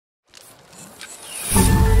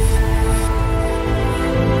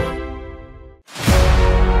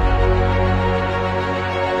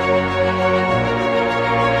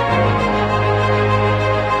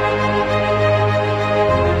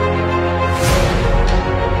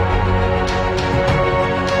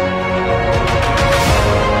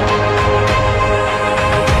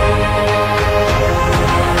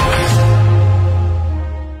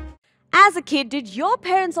Did your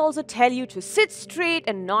parents also tell you to sit straight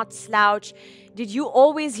and not slouch? Did you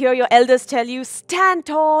always hear your elders tell you, stand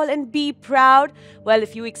tall and be proud? Well,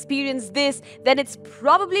 if you experience this, then it's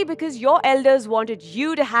probably because your elders wanted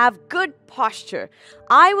you to have good posture.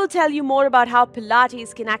 I will tell you more about how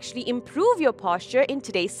Pilates can actually improve your posture in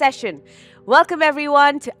today's session. Welcome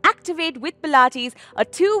everyone to Activate with Pilates, a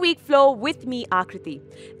 2-week flow with me, Akriti.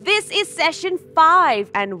 This is session 5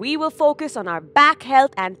 and we will focus on our back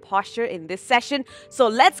health and posture in this session. So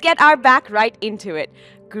let's get our back right into it.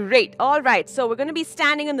 Great. All right. So we're going to be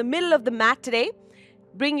standing in the middle of the mat today.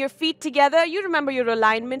 Bring your feet together. You remember your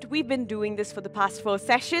alignment. We've been doing this for the past 4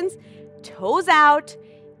 sessions. Toes out.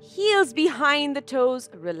 Heels behind the toes.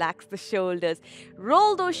 Relax the shoulders.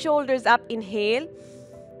 Roll those shoulders up. Inhale.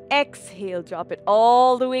 Exhale. Drop it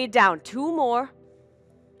all the way down. 2 more.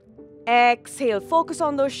 Exhale. Focus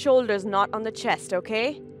on those shoulders, not on the chest,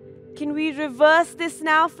 okay? Can we reverse this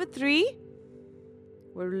now for 3?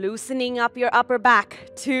 We're loosening up your upper back.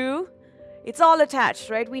 2. It's all attached,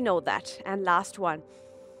 right? We know that. And last one.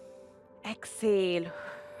 Exhale.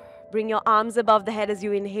 Bring your arms above the head as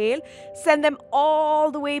you inhale. Send them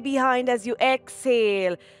all the way behind as you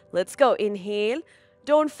exhale. Let's go. Inhale.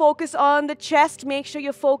 Don't focus on the chest. Make sure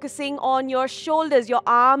you're focusing on your shoulders, your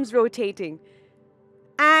arms rotating.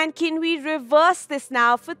 And can we reverse this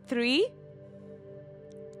now for 3?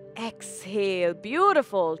 Exhale.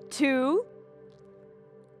 Beautiful. 2.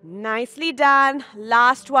 Nicely done.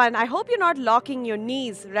 Last one. I hope you're not locking your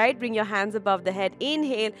knees, right? Bring your hands above the head.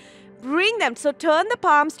 Inhale. Bring them. So turn the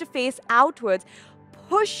palms to face outwards.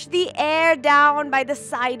 Push the air down by the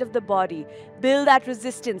side of the body. Build that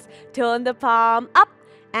resistance. Turn the palm up.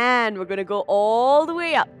 And we're going to go all the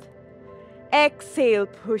way up. Exhale.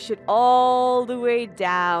 Push it all the way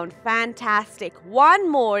down. Fantastic. One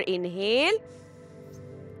more. Inhale.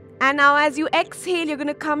 And now as you exhale, you're going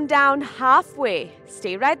to come down halfway.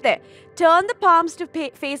 Stay right there. Turn the palms to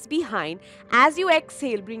face behind. As you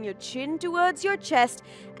exhale, bring your chin towards your chest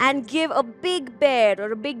and give a big bear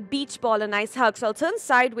or a big beach ball a nice hug. So I'll turn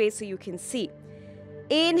sideways so you can see.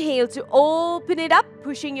 Inhale to open it up,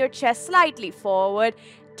 pushing your chest slightly forward.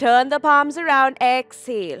 Turn the palms around.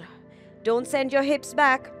 Exhale. Don't send your hips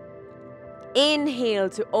back.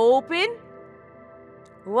 Inhale to open.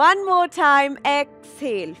 One more time.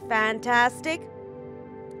 Exhale. Fantastic.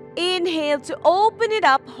 Inhale to open it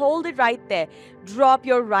up. Hold it right there. Drop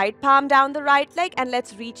your right palm down the right leg and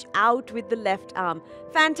let's reach out with the left arm.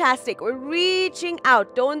 Fantastic. We're reaching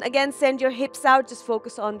out. Don't again send your hips out. Just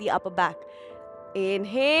focus on the upper back.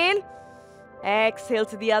 Inhale. Exhale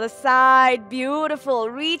to the other side.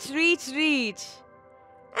 Beautiful. Reach, reach, reach.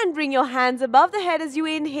 And bring your hands above the head as you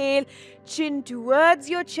inhale. Chin towards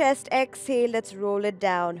your chest. Exhale. Let's roll it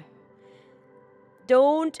down.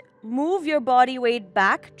 Don't move your body weight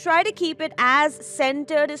back. Try to keep it as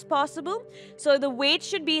centered as possible. So the weight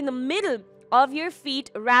should be in the middle of your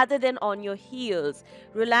feet rather than on your heels.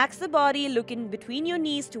 Relax the body. Look in between your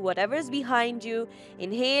knees to whatever is behind you.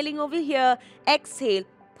 Inhaling over here. Exhale.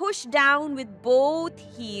 Push down with both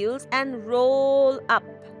heels and roll up.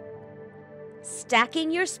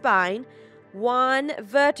 Stacking your spine, 1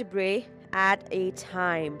 vertebrae at a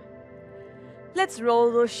time. Let's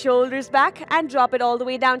roll those shoulders back and drop it all the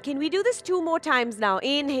way down. Can we do this 2 more times now?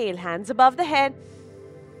 Inhale, hands above the head.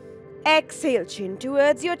 Exhale, chin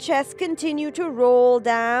towards your chest. Continue to roll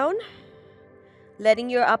down.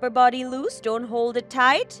 Letting your upper body loose. Don't hold it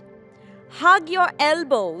tight. Hug your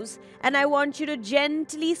elbows and I want you to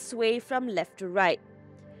gently sway from left to right.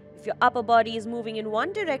 If your upper body is moving in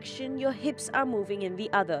one direction, your hips are moving in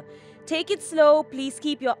the other. Take it slow. Please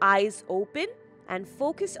keep your eyes open and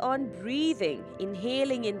focus on breathing.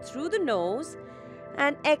 Inhaling in through the nose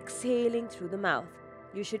and exhaling through the mouth.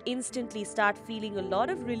 You should instantly start feeling a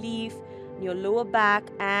lot of relief in your lower back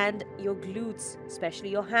and your glutes, especially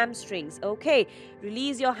your hamstrings. Okay,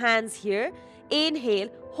 release your hands here. Inhale,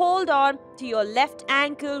 hold on to your left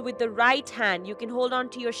ankle with the right hand. You can hold on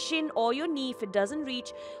to your shin or your knee if it doesn't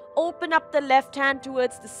reach. Open up the left hand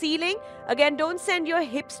towards the ceiling. Again, don't send your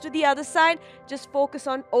hips to the other side. Just focus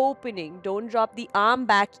on opening. Don't drop the arm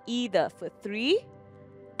back either. For 3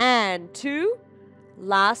 and 2.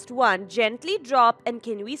 Last one. Gently drop and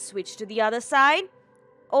can we switch to the other side?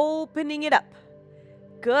 Opening it up.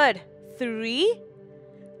 Good. 3.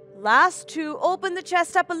 Last 2. Open the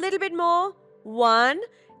chest up a little bit more. 1.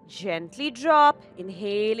 Gently drop.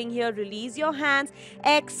 Inhaling here. Release your hands.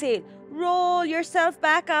 Exhale. Roll yourself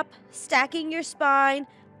back up. Stacking your spine.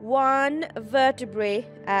 1 vertebrae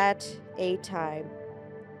at a time.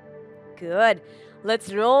 Good.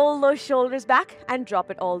 Let's roll those shoulders back and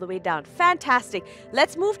drop it all the way down. Fantastic.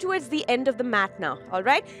 Let's move towards the end of the mat now, all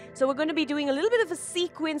right? So we're going to be doing a little bit of a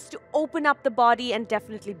sequence to open up the body and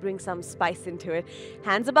definitely bring some spice into it.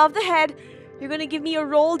 Hands above the head. You're going to give me a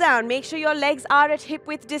roll down. Make sure your legs are at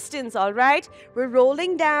hip-width distance, all right? We're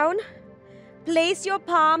rolling down. Place your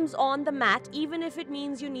palms on the mat, even if it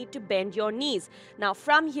means you need to bend your knees. Now,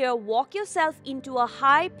 from here, walk yourself into a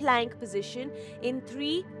high plank position in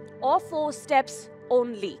 3 or 4 steps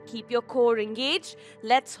only. Keep your core engaged.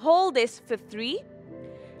 Let's hold this for 3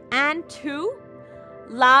 and 2.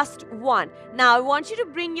 Last 1. Now, I want you to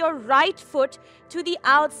bring your right foot to the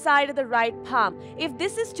outside of the right palm. If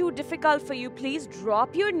this is too difficult for you, please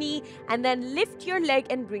drop your knee and then lift your leg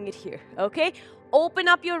and bring it here, okay? Open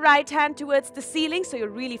up your right hand towards the ceiling so you're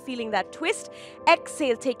really feeling that twist.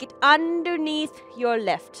 Exhale, take it underneath your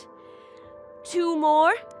left. 2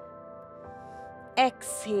 more.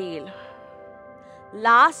 Exhale.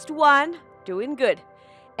 Last 1. Doing good.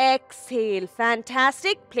 Exhale.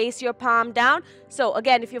 Fantastic. Place your palm down. So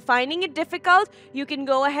again, if you're finding it difficult, you can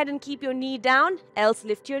go ahead and keep your knee down, else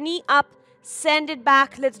lift your knee up. Send it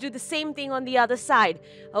back. Let's do the same thing on the other side.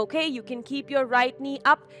 Okay, you can keep your right knee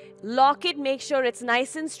up. Lock it. Make sure it's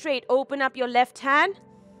nice and straight. Open up your left hand.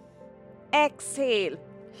 Exhale.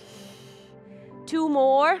 2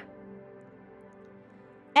 more.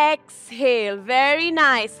 Exhale. Very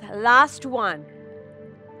nice. Last 1.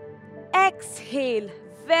 Exhale.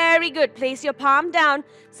 Very good. Place your palm down.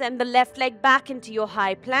 Send the left leg back into your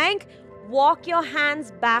high plank. Walk your hands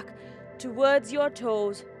back towards your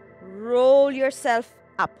toes. Roll yourself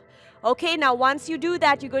up. Okay, now once you do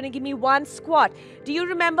that, you're going to give me 1 squat. Do you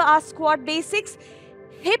remember our squat basics?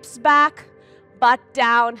 Hips back, butt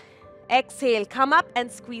down. Exhale, come up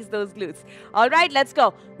and squeeze those glutes. All right, let's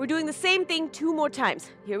go. We're doing the same thing 2 more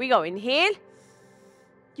times. Here we go. Inhale.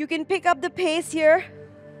 You can pick up the pace here.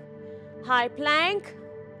 High plank.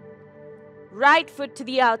 Right foot to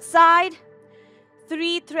the outside.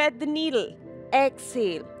 3, thread the needle.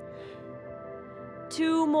 Exhale.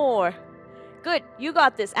 2 more. Good. You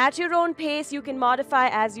got this. At your own pace, you can modify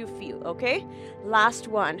as you feel, okay? Last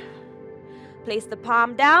 1. Place the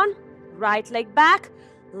palm down. Right leg back.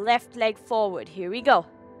 Left leg forward. Here we go.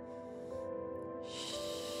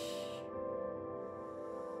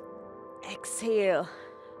 Exhale.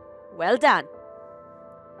 Well done.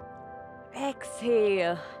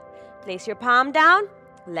 Exhale. Place your palm down.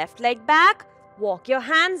 Left leg back. Walk your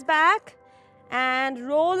hands back. And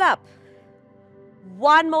roll up.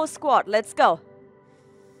 1 more squat. Let's go.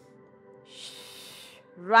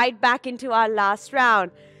 Right back into our last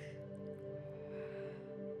round.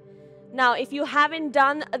 Now, if you haven't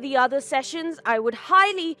done the other sessions, I would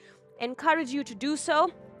highly encourage you to do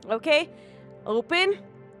so. Okay? Open.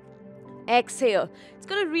 Exhale. It's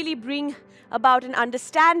going to really bring about an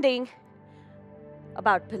understanding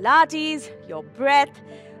about Pilates, your breath,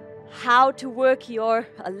 how to work your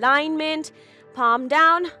alignment. Palm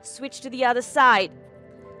down, switch to the other side.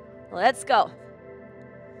 Let's go.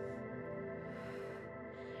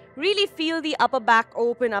 Really feel the upper back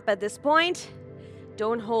open up at this point.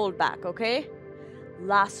 Don't hold back, okay?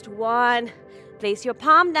 Last 1. Place your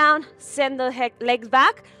palm down, send the legs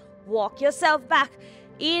back, walk yourself back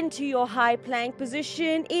into your high plank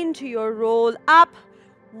position, into your roll up.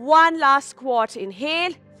 1 last squat.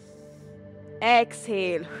 Inhale.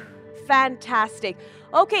 Exhale. Fantastic.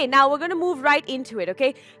 Okay, now we're going to move right into it,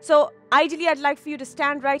 okay? So ideally, I'd like for you to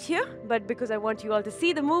stand right here, but because I want you all to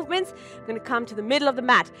see the movements, I'm going to come to the middle of the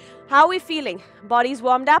mat. How are we feeling? Body's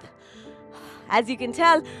warmed up? As you can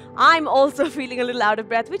tell, I'm also feeling a little out of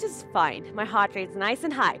breath, which is fine. My heart rate's nice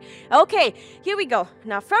and high. Okay, here we go.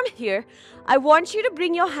 Now from here, I want you to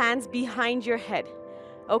bring your hands behind your head.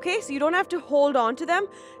 Okay, so you don't have to hold on to them.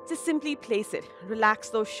 Just simply place it. Relax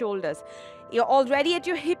those shoulders. You're already at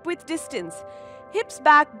your hip-width distance. Hips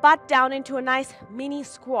back, butt down into a nice mini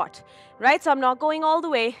squat, right? So I'm not going all the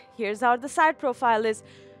way. Here's how the side profile is.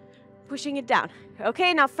 Pushing it down.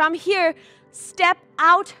 Okay, now from here, step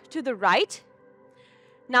out to the right.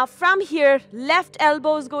 Now from here, left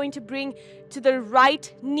elbow is going to bring to the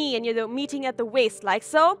right knee and you're meeting at the waist like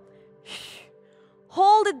so.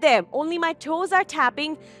 Hold it there. Only my toes are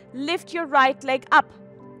tapping. Lift your right leg up.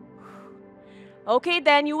 Okay,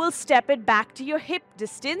 then you will step it back to your hip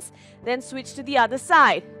distance, then switch to the other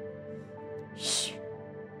side.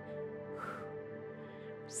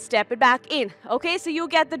 Step it back in. Okay, so you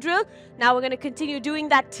get the drill. Now we're going to continue doing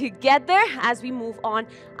that together as we move on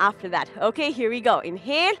after that. Okay, here we go.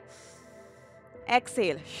 Inhale.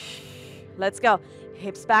 Exhale. Let's go.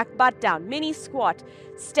 Hips back, butt down. Mini squat.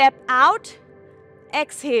 Step out.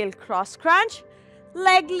 Exhale, cross crunch.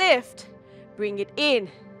 leg lift. Bring it in,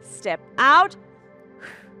 step out,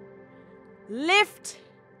 lift,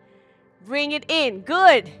 bring it in,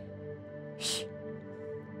 good.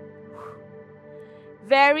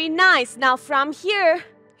 Very nice. Now from here,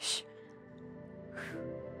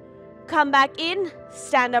 come back in,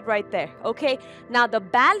 stand up right there, okay? Now the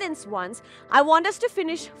balanced ones, I want us to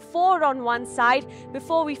finish 4 on one side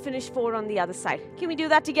before we finish 4 on the other side. Can we do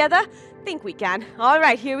that together? Think we can. All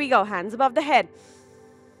right, here we go. Hands above the head.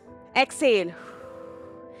 Exhale.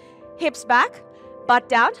 Hips back, butt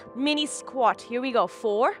down, mini squat. Here we go.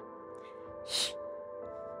 4.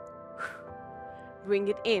 Bring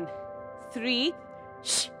it in. 3.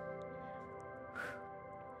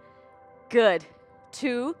 Good.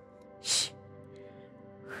 2.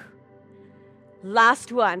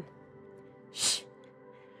 Last one.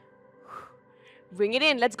 Bring it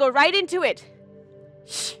in. Let's go right into it.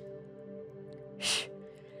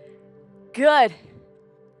 Good.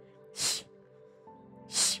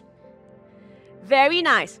 Very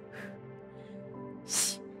nice.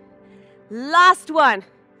 Last one.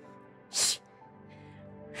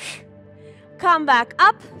 Come back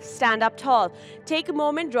up, stand up tall. Take a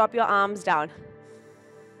moment, drop your arms down.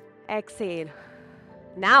 Exhale.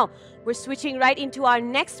 Now, we're switching right into our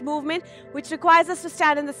next movement, which requires us to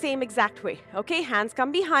stand in the same exact way. Okay, hands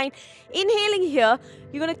come behind. Inhaling here,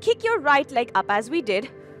 you're going to kick your right leg up as we did.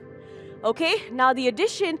 Okay, now the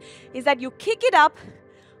addition is that you kick it up,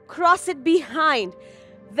 cross it behind.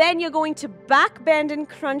 Then you're going to back bend and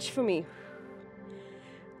crunch for me.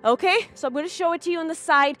 Okay, so I'm going to show it to you on the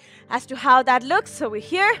side as to how that looks. So we're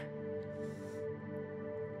here.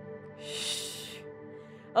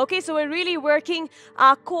 Okay, so we're really working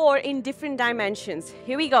our core in different dimensions.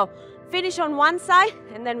 Here we go. Finish on one side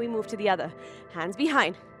and then we move to the other. Hands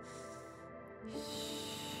behind.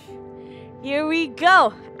 Here we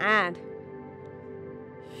go. And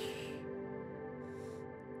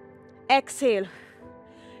exhale.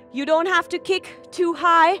 You don't have to kick too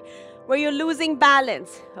high where you're losing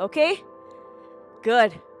balance, okay?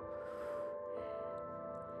 Good.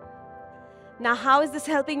 Now, how is this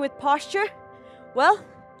helping with posture? Well,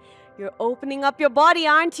 you're opening up your body,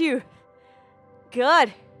 aren't you?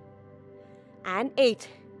 Good. And 8.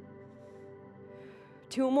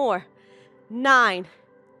 2 more. 9.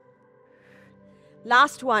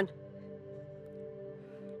 Last one.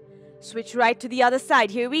 Switch right to the other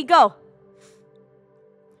side. Here we go.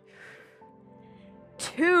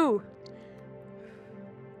 2.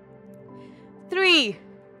 3.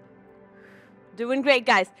 Doing great,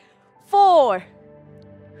 guys. 4.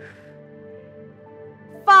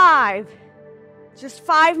 5. Just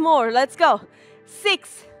 5 more. Let's go.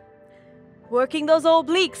 6. Working those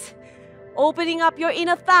obliques. Opening up your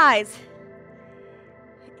inner thighs.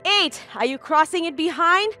 8. Are you crossing it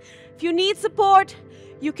behind? If you need support,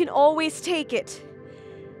 you can always take it.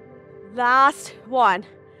 Last one.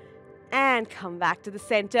 And come back to the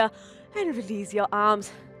center and release your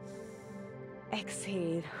arms.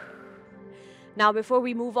 Exhale. Now, before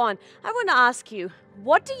we move on, I want to ask you,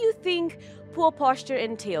 what do you think poor posture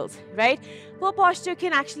entails, right? Poor posture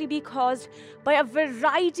can actually be caused by a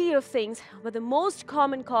variety of things, but the most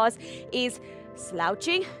common cause is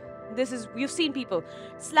slouching. You've seen people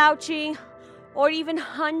slouching or even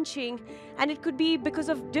hunching, and it could be because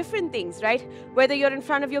of different things, right? Whether you're in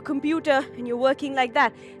front of your computer and you're working like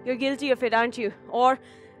that, you're guilty of it, aren't you? Or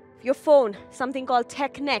your phone, something called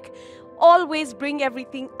tech neck. Always bring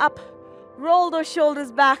everything up. Roll those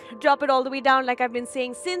shoulders back, drop it all the way down like I've been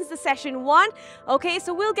saying since the session 1. Okay,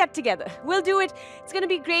 so we'll get together. We'll do it. It's going to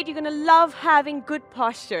be great. You're going to love having good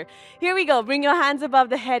posture. Here we go. Bring your hands above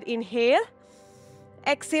the head. Inhale.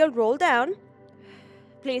 Exhale, roll down.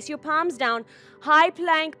 Place your palms down. High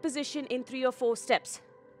plank position in 3 or 4 steps.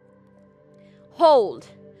 Hold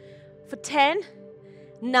for 10,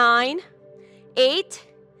 9, 8,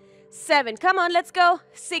 7. Come on, let's go.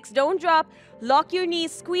 6, don't drop. Lock your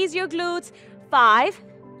knees, squeeze your glutes. 5,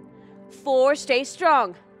 4, stay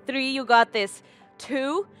strong. 3, you got this.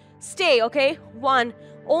 2, stay, okay? 1,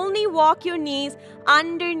 only walk your knees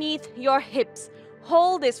underneath your hips.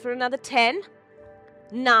 Hold this for another 10,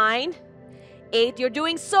 9, 8, you're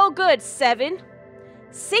doing so good. 7,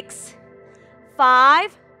 6,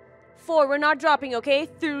 5, 4, we're not dropping, okay?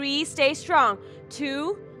 3, stay strong.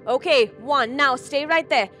 2, okay, 1, now stay right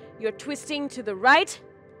there. You're twisting to the right,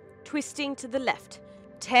 twisting to the left.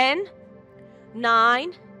 10,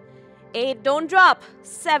 9, 8, don't drop.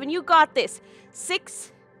 7, you got this.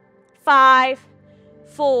 6, 5,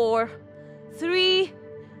 4, 3,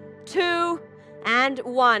 2, and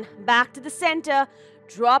 1. Back to the center.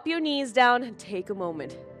 Drop your knees down and take a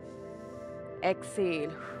moment.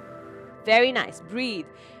 Exhale. Very nice. Breathe.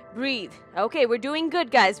 Breathe. Okay, we're doing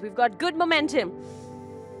good, guys. We've got good momentum.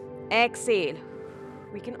 Exhale.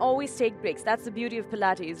 We can always take breaks. That's the beauty of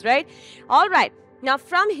Pilates, right? All right. Now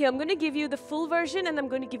from here, I'm going to give you the full version and I'm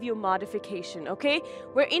going to give you a modification, okay?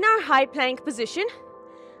 We're in our high plank position.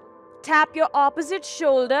 Tap your opposite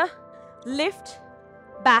shoulder. Lift,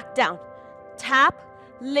 back down. Tap,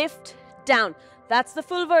 lift, down. That's the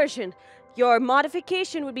full version. Your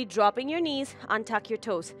modification would be dropping your knees, untuck your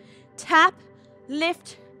toes. Tap,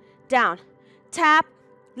 lift, down. Tap,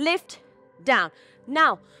 lift, down.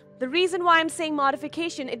 Now, the reason why I'm saying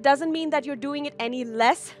modification, it doesn't mean that you're doing it any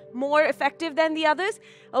less, more effective than the others.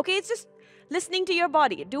 Okay, it's just listening to your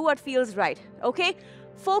body. Do what feels right, okay?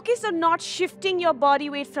 Focus on not shifting your body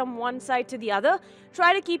weight from one side to the other.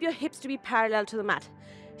 Try to keep your hips to be parallel to the mat.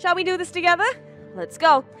 Shall we do this together? Let's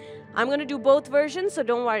go. I'm going to do both versions, so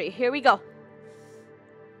don't worry. Here we go.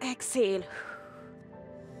 Exhale.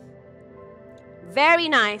 Very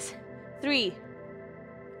nice. 3,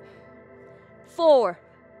 4,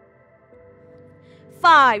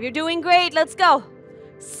 5. You're doing great. Let's go.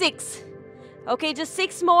 6. Okay, just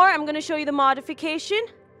 6 more. I'm going to show you the modification.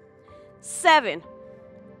 7,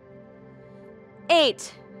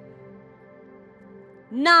 8,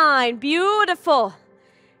 9. Beautiful.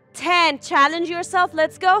 10. Challenge yourself.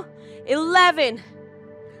 Let's go. 11.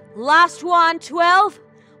 Last one. 12.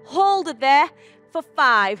 Hold it there for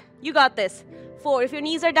 5. You got this. 4. If your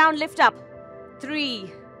knees are down, lift up.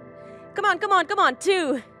 3. Come on, come on, come on.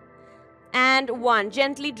 2. And 1.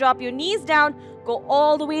 Gently drop your knees down. Go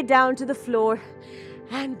all the way down to the floor.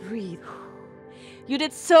 And breathe. You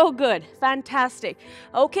did so good. Fantastic.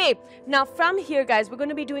 Okay, now from here, guys, we're going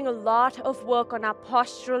to be doing a lot of work on our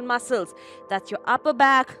postural muscles. That's your upper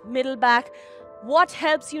back, middle back. What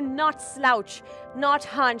helps you not slouch, not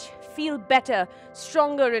hunch, feel better,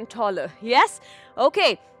 stronger and taller? Yes?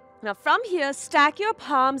 Okay. Now from here, stack your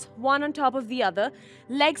palms one on top of the other.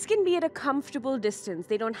 Legs can be at a comfortable distance.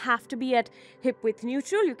 They don't have to be at hip width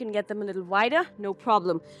neutral. You can get them a little wider, no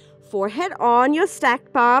problem. Forehead on your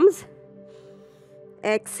stacked palms.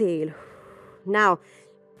 Exhale. Now,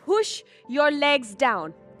 push your legs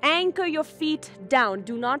down. Anchor your feet down.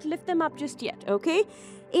 Do not lift them up just yet, okay?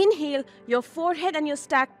 Inhale, your forehead and your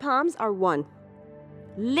stacked palms are one.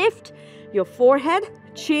 Lift your forehead,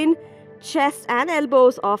 chin, chest and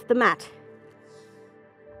elbows off the mat.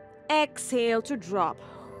 Exhale to drop.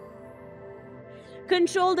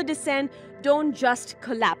 Control the descent. Don't just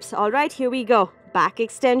collapse. All right, here we go. Back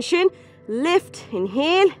extension. Lift.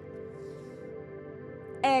 Inhale.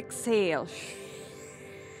 Exhale.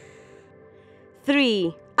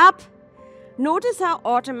 3. Up. Notice how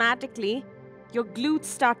automatically your glutes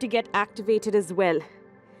start to get activated as well.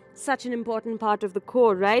 Such an important part of the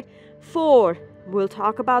core, right? 4. We'll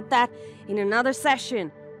talk about that in another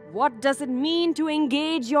session. What does it mean to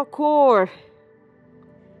engage your core?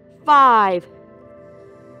 5.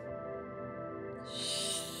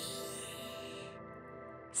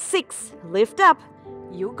 6. Lift up.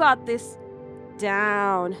 You got this.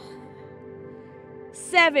 Down.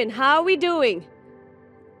 7. How are we doing?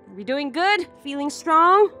 Are we doing good? Feeling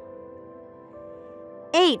strong?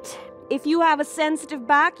 8. If you have a sensitive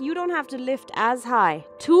back, you don't have to lift as high.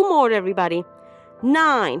 2 more, everybody.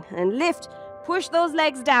 9. And lift. Push those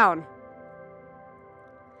legs down.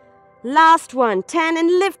 Last one. 10.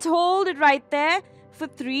 And lift. Hold it right there for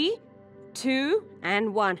 3, 2,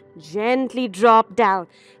 and 1. Gently drop down.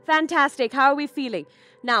 Fantastic. How are we feeling?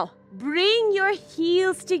 Now, bring your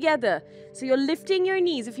heels together. So you're lifting your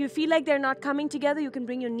knees. If you feel like they're not coming together, you can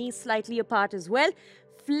bring your knees slightly apart as well.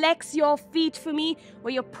 Flex your feet for me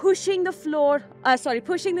where you're pushing the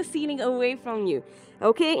pushing the ceiling away from you.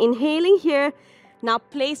 Okay, inhaling here. Now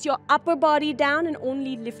place your upper body down and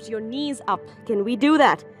only lift your knees up. Can we do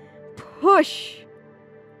that? Push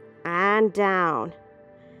and down.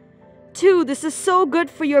 2, this is so good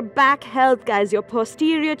for your back health, guys, your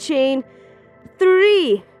posterior chain.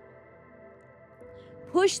 3,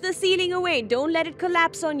 push the ceiling away. Don't let it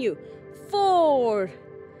collapse on you. 4,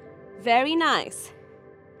 very nice.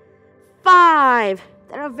 5,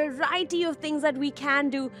 there are a variety of things that we can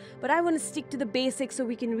do, but I want to stick to the basics so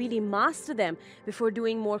we can really master them before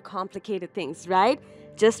doing more complicated things, right?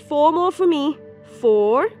 Just 4 more for me.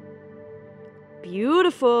 4,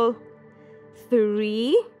 beautiful.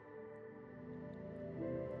 3,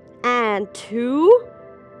 and 2.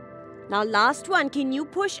 Now last one, can you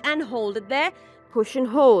push and hold it there? Push and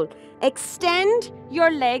hold. Extend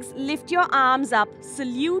your legs, lift your arms up,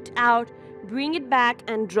 salute out, bring it back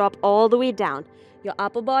and drop all the way down. your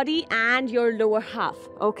upper body and your lower half,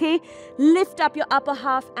 okay? Lift up your upper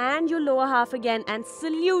half and your lower half again and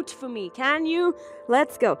salute for me. Can you?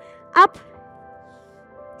 Let's go. Up,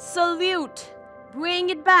 salute, bring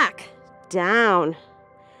it back, down.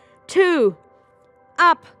 2,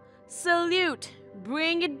 up, salute,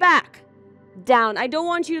 bring it back, down. I don't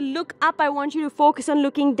want you to look up, I want you to focus on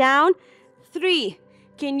looking down. 3,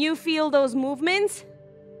 can you feel those movements?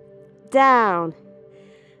 Down.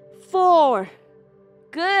 4,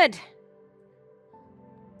 good.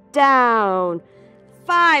 Down.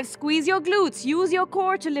 5, squeeze your glutes. Use your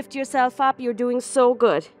core to lift yourself up. You're doing so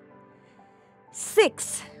good.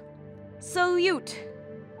 6, salute.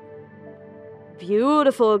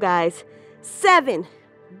 Beautiful, guys. 7,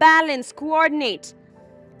 balance, coordinate.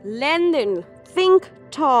 Lengthen, think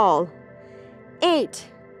tall. 8,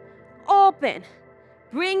 open.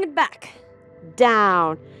 Bring it back.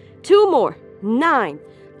 Down. 2 more. 9,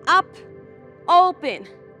 up, open,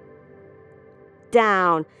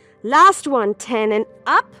 down. Last one, 10 and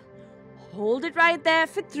up. Hold it right there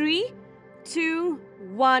for 3, 2,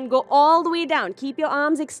 1. Go all the way down. Keep your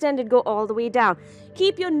arms extended. Go all the way down.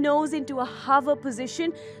 Keep your nose into a hover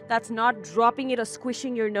position. That's not dropping it or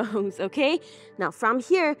squishing your nose, okay? Now from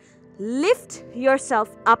here, lift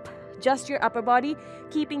yourself up, just your upper body,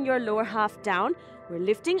 keeping your lower half down. We're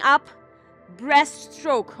lifting up,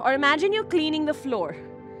 breaststroke, or imagine you're cleaning the floor.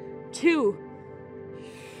 2,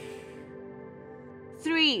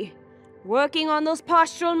 3, working on those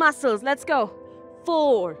postural muscles. Let's go.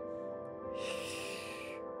 4,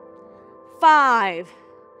 5,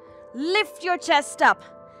 lift your chest up.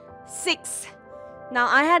 6. Now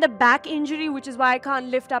I had a back injury, which is why I can't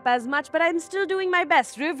lift up as much, but I'm still doing my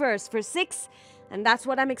best. Reverse for 6, and that's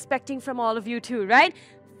what I'm expecting from all of you too, right?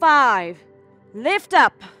 5, lift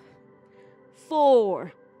up.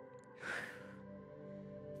 4,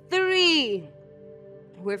 3,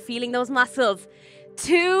 we're feeling those muscles.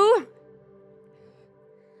 2,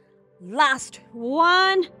 last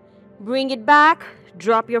 1, bring it back,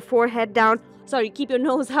 drop your forehead down. Sorry, keep your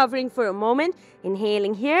nose hovering for a moment.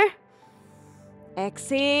 Inhaling here,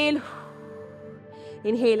 exhale,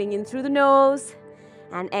 inhaling in through the nose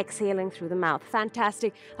and exhaling through the mouth.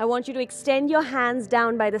 Fantastic. I want you to extend your hands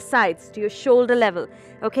down by the sides to your shoulder level.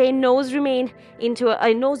 Okay, nose remains in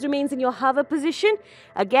your hover position.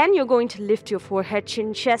 Again, you're going to lift your forehead,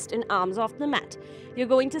 chin, chest, and arms off the mat. You're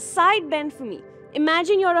going to side bend for me.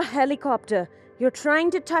 Imagine you're a helicopter. You're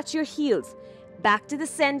trying to touch your heels. Back to the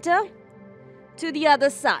center, to the other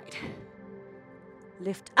side.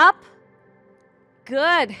 Lift up.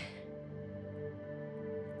 Good.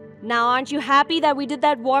 Now, aren't you happy that we did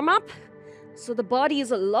that warm-up? So the body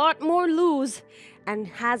is a lot more loose and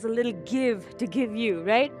has a little give to give you,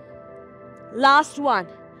 right? Last one.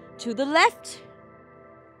 To the left.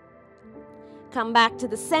 Come back to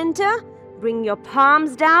the center. Bring your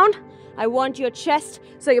palms down. I want your chest,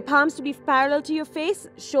 so your palms to be parallel to your face.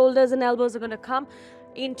 Shoulders and elbows are going to come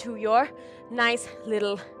into your nice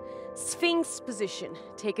little Sphinx position.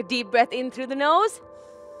 Take a deep breath in through the nose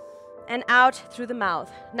and out through the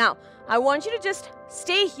mouth. Now, I want you to just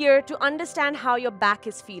stay here to understand how your back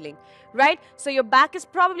is feeling, right? So your back is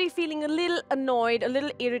probably feeling a little annoyed, a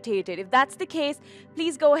little irritated. If that's the case,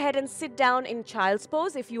 please go ahead and sit down in child's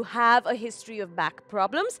pose if you have a history of back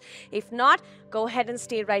problems. If not, go ahead and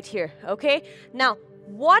stay right here, okay? Now,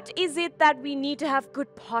 what is it that we need to have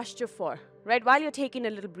good posture for? Right, while you're taking a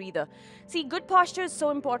little breather. See, good posture is so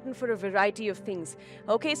important for a variety of things.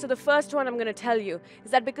 Okay, so the first one I'm going to tell you is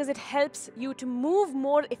that because it helps you to move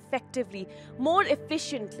more effectively, more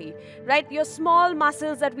efficiently, right? Your small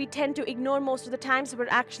muscles that we tend to ignore most of the time, so we're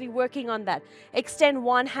actually working on that. Extend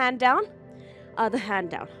one hand down, other hand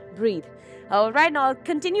down. Breathe. All right, now I'll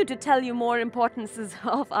continue to tell you more importances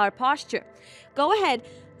of our posture. Go ahead,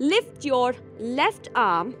 lift your left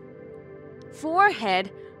arm, forehead,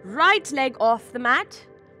 right leg off the mat,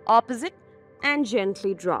 opposite, and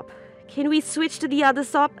gently drop. Can we switch to the other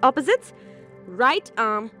opposites? Right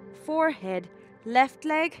arm, forehead, left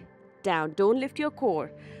leg, down. Don't lift your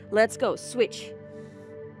core. Let's go. Switch.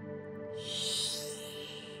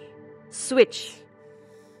 Switch.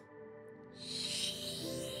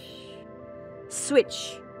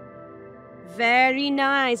 Switch. Very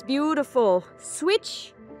nice. Beautiful.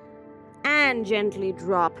 Switch. And gently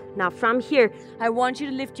drop. Now from here, I want you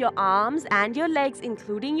to lift your arms and your legs,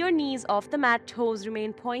 including your knees, off the mat. Toes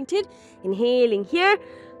remain pointed. Inhaling here.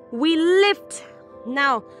 We lift.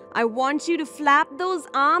 Now, I want you to flap those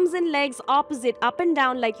arms and legs opposite, up and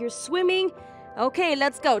down like you're swimming. Okay,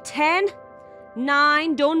 let's go. 10,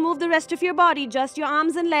 9, don't move the rest of your body, just your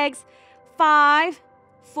arms and legs. 5,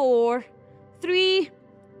 4, 3,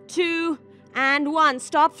 2, And 1.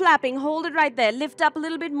 Stop flapping. Hold it right there. Lift up a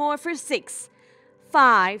little bit more for 6,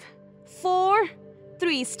 5, 4,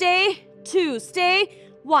 3. Stay. 2. Stay.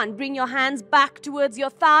 1. Bring your hands back towards your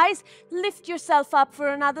thighs. Lift yourself up for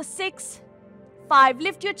another 6, 5.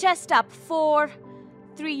 Lift your chest up. 4,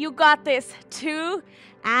 3. You got this. 2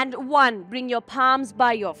 and 1. Bring your palms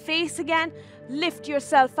by your face again. Lift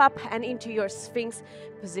yourself up and into your Sphinx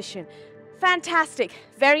position. Fantastic.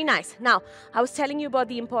 Very nice. Now, I was telling you about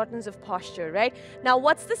the importance of posture, right? Now,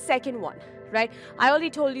 what's the second one, right? I already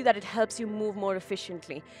told you that it helps you move more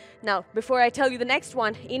efficiently. Now, before I tell you the next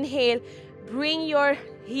one, inhale, bring your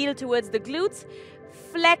heel towards the glutes,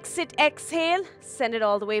 flex it, exhale, send it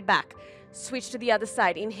all the way back. Switch to the other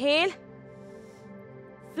side. Inhale,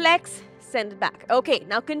 flex, send it back. Okay,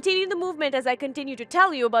 now continue the movement as I continue to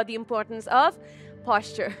tell you about the importance of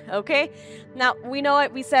posture, okay? Now,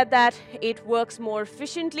 we said that it works more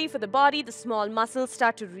efficiently for the body. The small muscles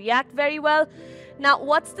start to react very well. Now,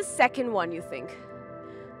 what's the second one, you think?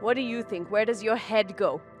 What do you think? Where does your head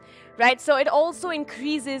go? Right? So it also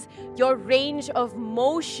increases your range of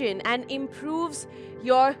motion and improves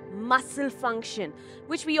your muscle function,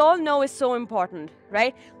 which we all know is so important,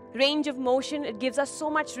 right? Range of motion, it gives us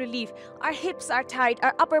so much relief. Our hips are tight,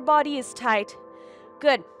 our upper body is tight.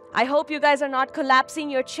 Good. I hope you guys are not collapsing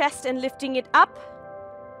your chest and lifting it up.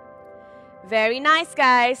 Very nice,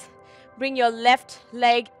 guys. Bring your left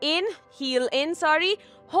leg in, heel in, sorry.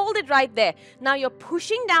 Hold it right there. Now you're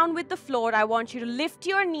pushing down with the floor. I want you to lift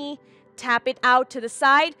your knee, tap it out to the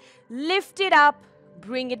side, lift it up,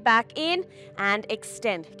 bring it back in, and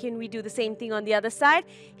extend. Can we do the same thing on the other side?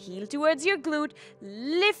 Heel towards your glute,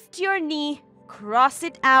 lift your knee, cross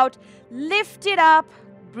it out, lift it up,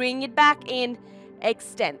 bring it back in,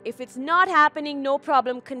 extend. If it's not happening, no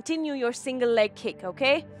problem. Continue your single leg kick,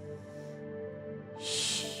 okay?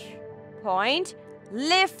 Point,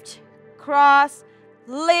 lift, cross,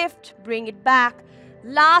 lift, bring it back.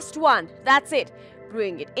 Last one. That's it.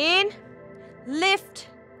 Bring it in, lift,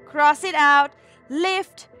 cross it out,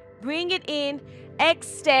 lift, bring it in,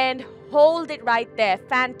 extend, hold it right there.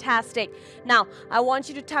 Fantastic. Now, I want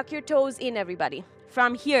you to tuck your toes in, everybody.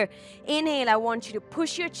 From here, inhale, I want you to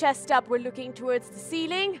push your chest up. We're looking towards the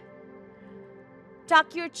ceiling.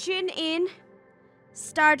 Tuck your chin in.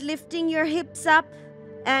 Start lifting your hips up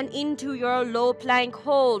and into your low plank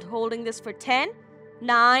hold. Holding this for 10,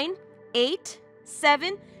 9, 8,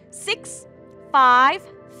 7, 6,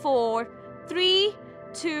 5, 4, 3,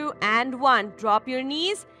 2, and 1. Drop your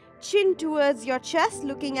knees, chin towards your chest,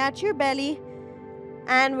 looking at your belly.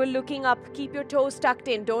 And we're looking up. Keep your toes tucked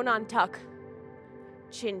in. Don't untuck.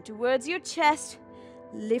 Chin towards your chest.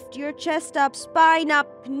 Lift your chest up, spine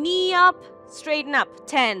up, knee up, straighten up.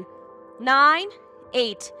 10, 9,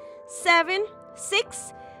 8, 7,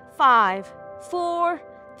 6, 5, 4,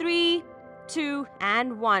 3, 2,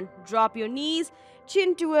 and 1. Drop your knees,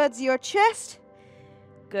 chin towards your chest.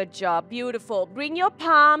 Good job. Beautiful. Bring your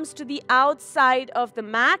palms to the outside of the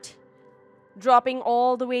mat, dropping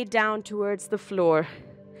all the way down towards the floor.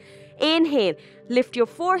 Inhale. Lift your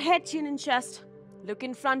forehead, chin, and chest. Look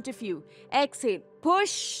in front of you. Exhale.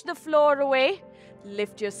 Push the floor away.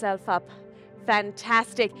 Lift yourself up.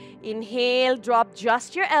 Fantastic. Inhale. Drop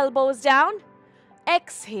just your elbows down.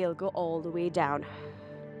 Exhale. Go all the way down.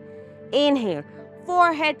 Inhale.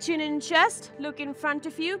 Forehead, chin, and chest. Look in front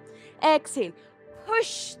of you. Exhale.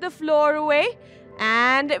 Push the floor away.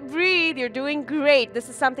 And breathe. You're doing great. This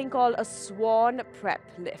is something called a Swan prep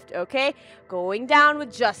lift, okay? Going down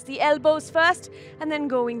with just the elbows first and then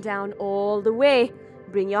going down all the way.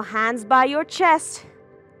 Bring your hands by your chest.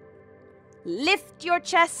 Lift your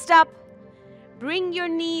chest up. Bring your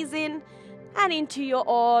knees in and into your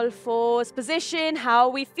all fours position. How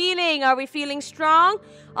are we feeling? Are we feeling strong?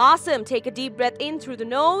 Awesome. Take a deep breath in through the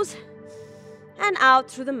nose and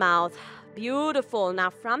out through the mouth. Beautiful. Now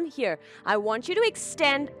from here, I want you to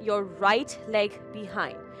extend your right leg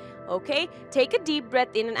behind. Okay? Take a deep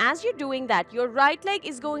breath in, and as you're doing that, your right leg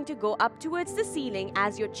is going to go up towards the ceiling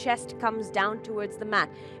as your chest comes down towards the mat.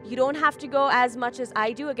 You don't have to go as much as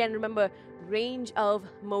I do. Again, remember, range of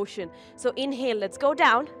motion. So inhale, let's go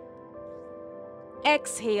down.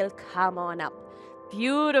 Exhale, come on up.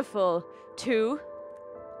 Beautiful. 2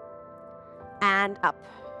 and up.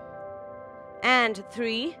 And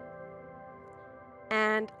 3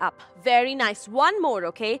 and up. Very nice. One more,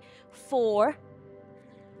 okay? 4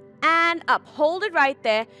 and up. Hold it right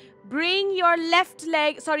there. Bring your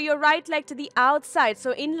your right leg to the outside,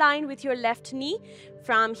 so in line with your left knee.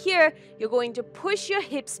 From here, you're going to push your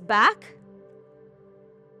hips back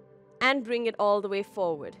and bring it all the way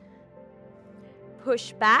forward.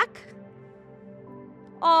 Push back,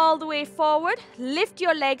 all the way forward. Lift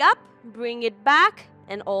your leg up, bring it back,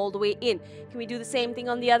 and all the way in. Can we do the same thing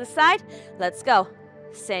on the other side? Let's go.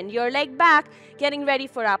 Send your leg back, getting ready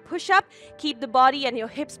for our push-up. Keep the body and your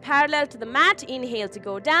hips parallel to the mat. Inhale to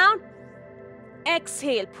go down.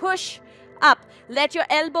 Exhale, push up. Let your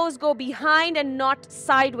elbows go behind and not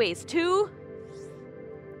sideways. 2.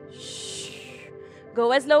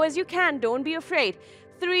 Go as low as you can. Don't be afraid.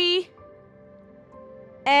 3.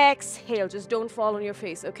 Exhale. Just don't fall on your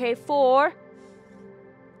face, okay? 4.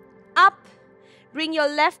 Up. Bring your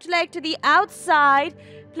left leg to the outside,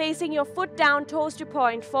 placing your foot down, toes to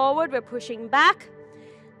point forward. We're pushing back.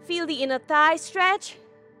 Feel the inner thigh stretch.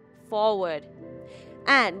 Forward.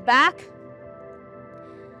 And back.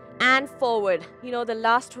 And forward. You know, the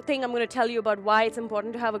last thing I'm going to tell you about why it's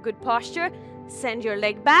important to have a good posture. Send your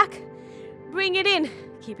leg back. Bring it in.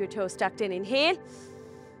 Keep your toes tucked in. Inhale.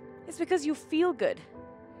 It's because you feel good,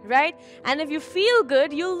 right? And if you feel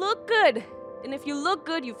good, you look good. And if you look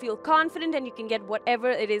good, you feel confident and you can get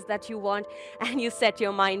whatever it is that you want and you set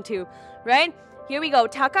your mind to, right? Here we go.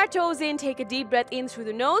 Tuck our toes in. Take a deep breath in through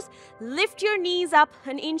the nose. Lift your knees up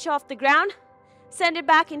an inch off the ground. Send it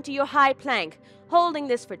back into your high plank. Holding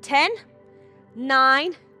this for 10,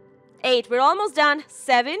 9, 8. We're almost done.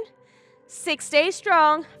 7, 6. Stay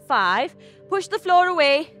strong. 5. Push the floor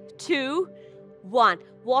away. 2, 1.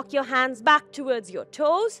 Walk your hands back towards your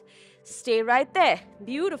toes. Stay right there.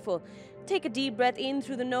 Beautiful. Take a deep breath in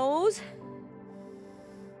through the nose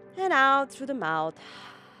and out through the mouth.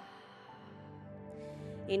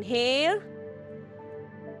 Inhale.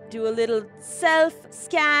 Do a little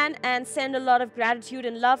self-scan and send a lot of gratitude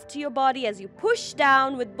and love to your body as you push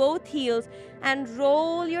down with both heels and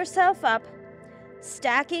roll yourself up,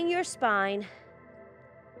 stacking your spine.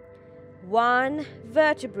 1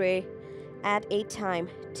 vertebrae at a time.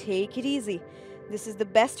 Take it easy. This is the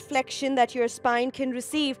best flexion that your spine can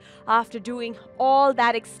receive after doing all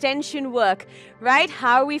that extension work, right?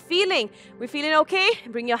 How are we feeling? We feeling okay?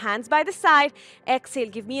 Bring your hands by the side. Exhale,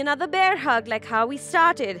 give me another bear hug like how we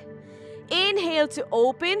started. Inhale to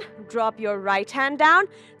open. Drop your right hand down.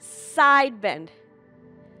 Side bend.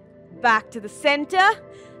 Back to the center.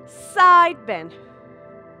 Side bend.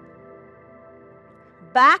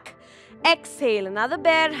 Back. Exhale, another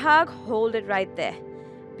bear hug. Hold it right there.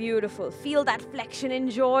 Beautiful. Feel that flexion.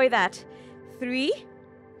 Enjoy that. 3,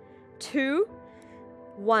 2,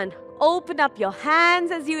 1. Open up your hands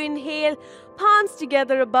as you inhale. Palms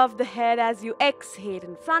together above the head as you exhale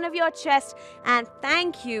in front of your chest. And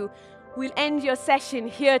thank you. We'll end your session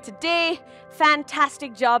here today.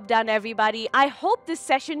 Fantastic job done, everybody. I hope this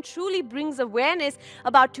session truly brings awareness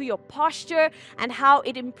about to your posture and how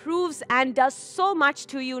it improves and does so much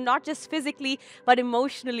to you, not just physically, but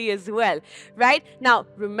emotionally as well, right? Now,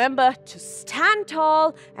 remember to stand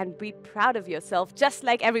tall and be proud of yourself, just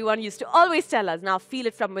like everyone used to always tell us. Now, feel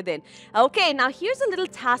it from within. Okay, now here's a little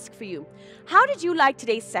task for you. How did you like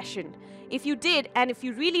today's session? If you did, and if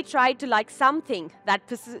you really tried to like something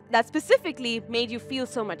that specifically made you feel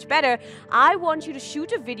so much better, I want you to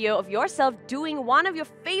shoot a video of yourself doing one of your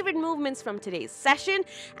favorite movements from today's session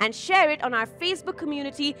and share it on our Facebook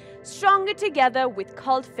community, Stronger Together with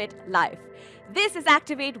Cultfit Life. This is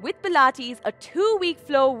Activate with Pilates, a 2-week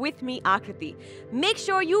flow with me, Akriti. Make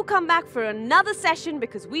sure you come back for another session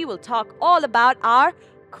because we will talk all about our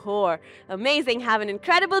core. Amazing. Have an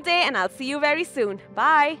incredible day and I'll see you very soon.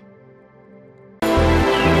 Bye.